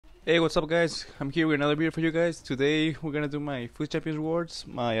Hey, what's up, guys? I'm here with another video for you guys. Today we're gonna do my Food Champions rewards,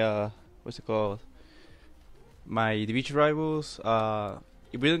 my what's it called? My division rivals.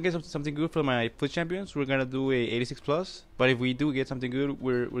 If we don't get something good for my Food Champions, we're gonna do a 86 plus. But if we do get something good,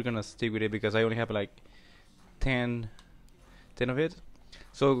 we're gonna stick with it because I only have like 10, 10 of it.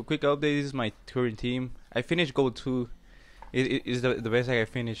 So quick update: this is my current team. I finished gold 2. It is the best I can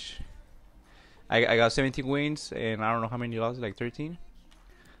finish. I got 17 wins and I don't know how many losses, like 13.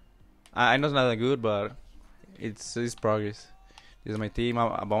 I know it's not that good, but it's progress. This is my team.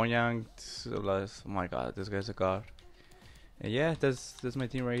 I'm Young. Oh my god, this guy's a god. And yeah, that's my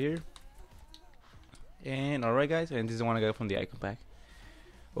team right here. And alright, guys, and this is the one I got from the icon pack.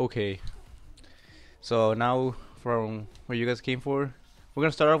 Okay, so now from where you guys came for, we're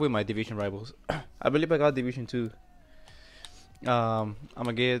gonna start off with my division rivals. I believe I got division 2. I'm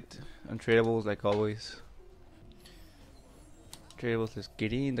gonna get untradables like always. Tradables, let's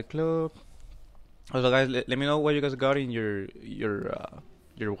get in the club. Also, guys, let me know what you guys got in your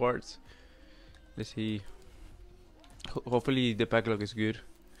rewards. Let's see. Hopefully the pack look is good.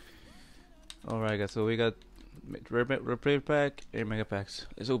 Alright, guys, so we got replay pack and mega packs.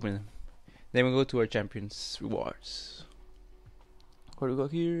 Let's open them. Then we go to our champions rewards. What do we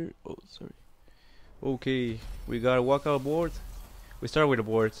got here? Oh, sorry. Okay, we got a walkout board. We start with the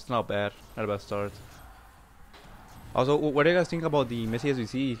board. It's not bad. Not a bad start. Also, what do you guys think about the Messi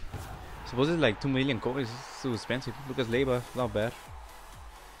SBC? Supposedly like 2 million coins. It's too expensive. Look at Leba. Not bad.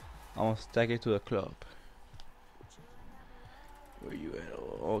 I'm gonna stack it to the club. Where you at?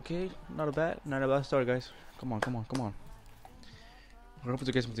 Okay, not a bad start, guys. Come on, come on, come on. We're hoping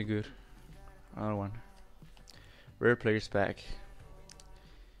to get something good. Another one. Rare players pack.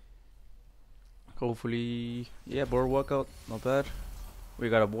 Hopefully, yeah, board walkout, not bad. We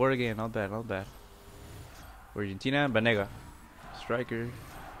got a board again, not bad, not bad. Argentina, Banega, striker.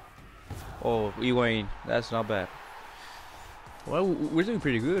 Oh, Ewain, that's not bad. Well, we're doing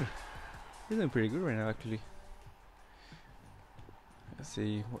pretty good. We're doing pretty good right now, actually. Let's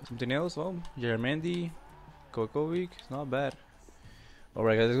see, something else. Oh, Jeramendi, Kokovic, not bad.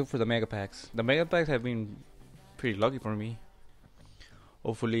 Alright, guys, let's go for the mega packs. The mega packs have been pretty lucky for me.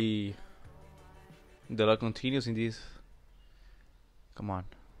 Hopefully, the luck continues in this. Come on.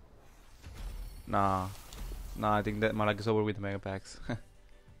 Nah, I think that my luck is over with the mega packs.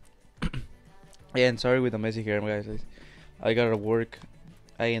 Yeah, and sorry with the Messi here, guys. I gotta work.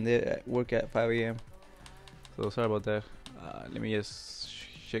 I ended at work at 5 a.m. So sorry about that. Let me just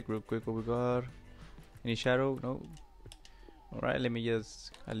check real quick what we got. Any shadow? No. Alright, let me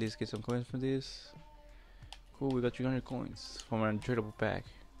just at least get some coins from this. Cool, we got 300 coins from an untradeable pack.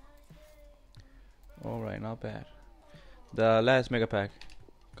 Alright, not bad. The last mega pack.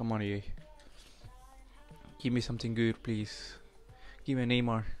 Come on, EA. Give me something good, please. Give me a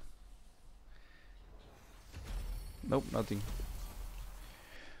Neymar. Nope, nothing.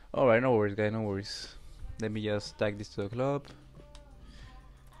 Alright, no worries, guys, no worries. Let me just tag this to the club.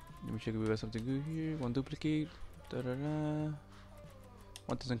 Let me check if we got something good here. One duplicate. Da da da.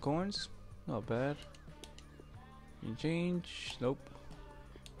 1000 coins. Not bad. Any change? Nope.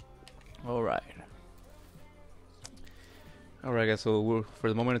 Alright. Alright, guys, so we're for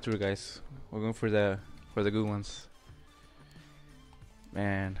the moment through, guys. We're going for the good ones.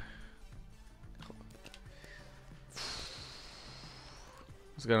 Man.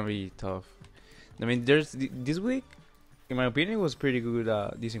 It's gonna be tough. I mean, there's this week, in my opinion, was pretty good.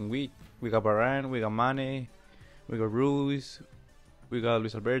 Decent week. We got Varane, we got Mane, we got Ruiz, we got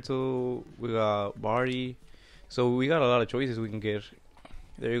Luis Alberto, we got Barty. So we got a lot of choices we can get.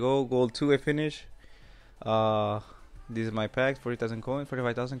 There you go, gold 2 I finish. This is my pack, 40,000 coins,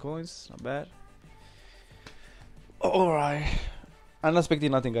 45,000 coins, not bad. Alright, I'm not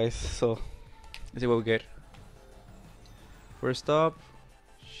expecting nothing, guys, so let's see what we get. First up,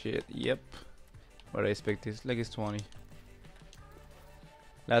 shit, yep. What I expect is like it's 20.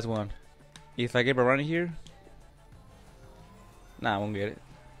 Last one. If I get Barani here, nah, I won't get it.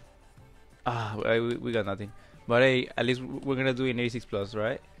 We got nothing. But hey, at least we're gonna do an 86 plus,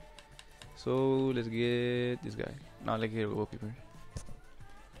 right? So let's get this guy. No, let's get a goalkeeper.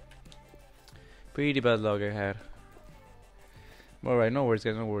 Pretty bad luck I had. Alright, no worries,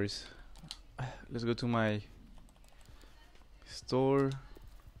 guys, no worries. Let's go to my store.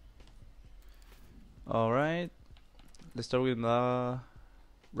 Alright, let's start with the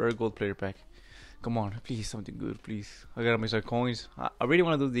rare gold player pack. Come on, please, something good, please. I gotta miss our coins. I really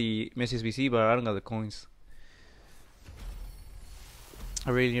want to do the Messi SBC, but I don't got the coins.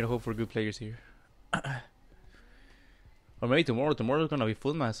 I really need to hope for good players here. Or maybe tomorrow. Tomorrow's gonna be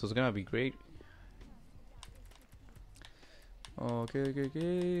full match, so it's gonna be great.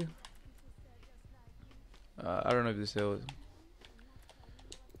 Okay. I don't know if this is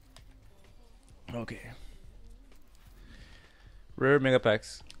okay. Rare mega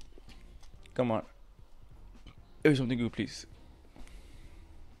packs. Come on. Give me something good, please.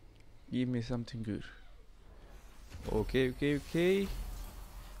 Give me something good. Okay.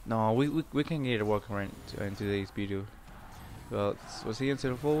 No, we can get a walk around in today's video. Well, was he into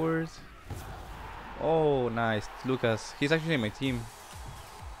the forward? Oh, nice, Lucas. He's actually in my team,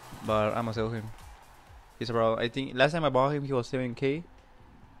 but I'ma sell him. He's around. I think last time I bought him, he was 7K.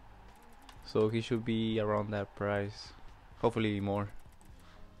 So he should be around that price. Hopefully more.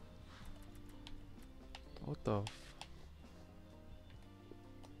 What the?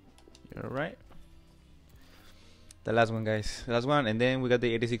 You're right. The last one, guys. The last one, and then we got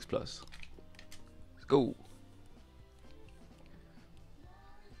the 86 plus. Let's go.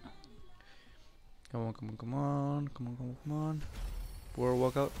 Come on. Poor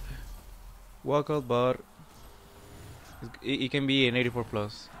walkout, but it can be an 84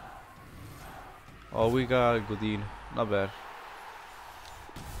 plus. Oh, we got Godin. Not bad.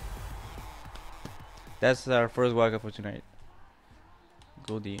 That's our first walkout for tonight.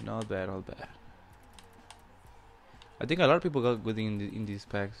 Godin, not bad. I think a lot of people got Godin in these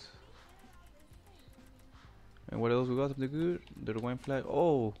packs. And what else we got? Something good? The wine flag.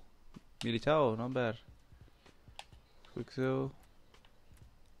 Oh, Militao, not bad. Quick sell.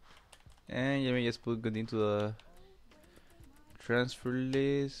 And let me just put Godin to the transfer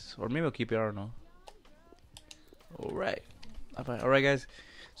list, or maybe I'll keep it. I don't know. Alright, guys.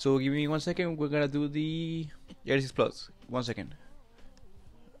 So give me 1 second. We're gonna do the 86 plus. 1 second.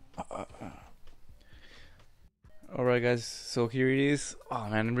 Alright, guys. So here it is. Oh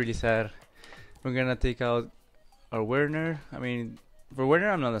man, I'm really sad. We're gonna take out our Werner. I mean, for Werner,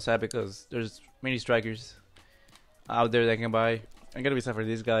 I'm not sad because there's many strikers out there that I can buy. I'm gonna be sad for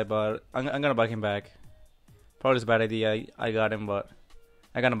this guy, but I'm gonna buy him back. Probably it's a bad idea. I got him, but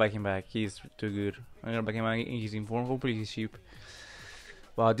I gotta buy him back. He's too good. I'm gonna buy him back. He's in form. Hopefully he's cheap.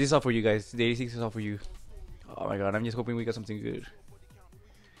 But this is all for you guys. The 86 is all for you. Oh my god, I'm just hoping we got something good.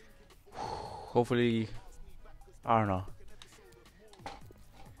 Hopefully, I don't know.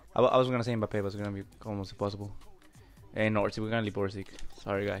 I was gonna say Mbappe, but it's gonna be almost impossible. And Orsic, we're gonna leave Orsic.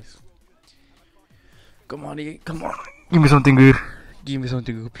 Sorry, guys. Come on, come on. Give me something good. Give me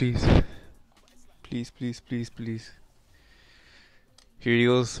something good, please. Please. Here he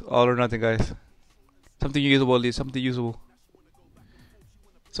goes. All or nothing, guys. Something usable, please. Something usable.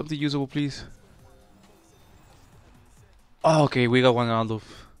 Something usable, please. Oh, okay, we got one Ronaldo.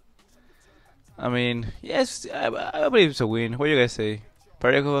 I mean, yes, I believe it's a win. What do you guys say?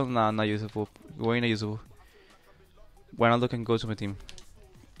 Parejo, nah, not usable. Way not usable. Ronaldo can go to my team.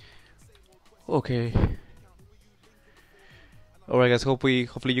 Okay. Alright, guys. Hopefully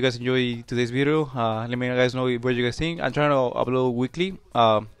you guys enjoy today's video. Let me guys know what you guys think. I'm trying to upload weekly.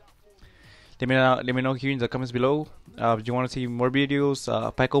 Let me know here in the comments below. If you want to see more videos,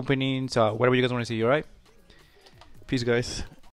 pack openings, whatever you guys want to see. Alright. Peace, guys.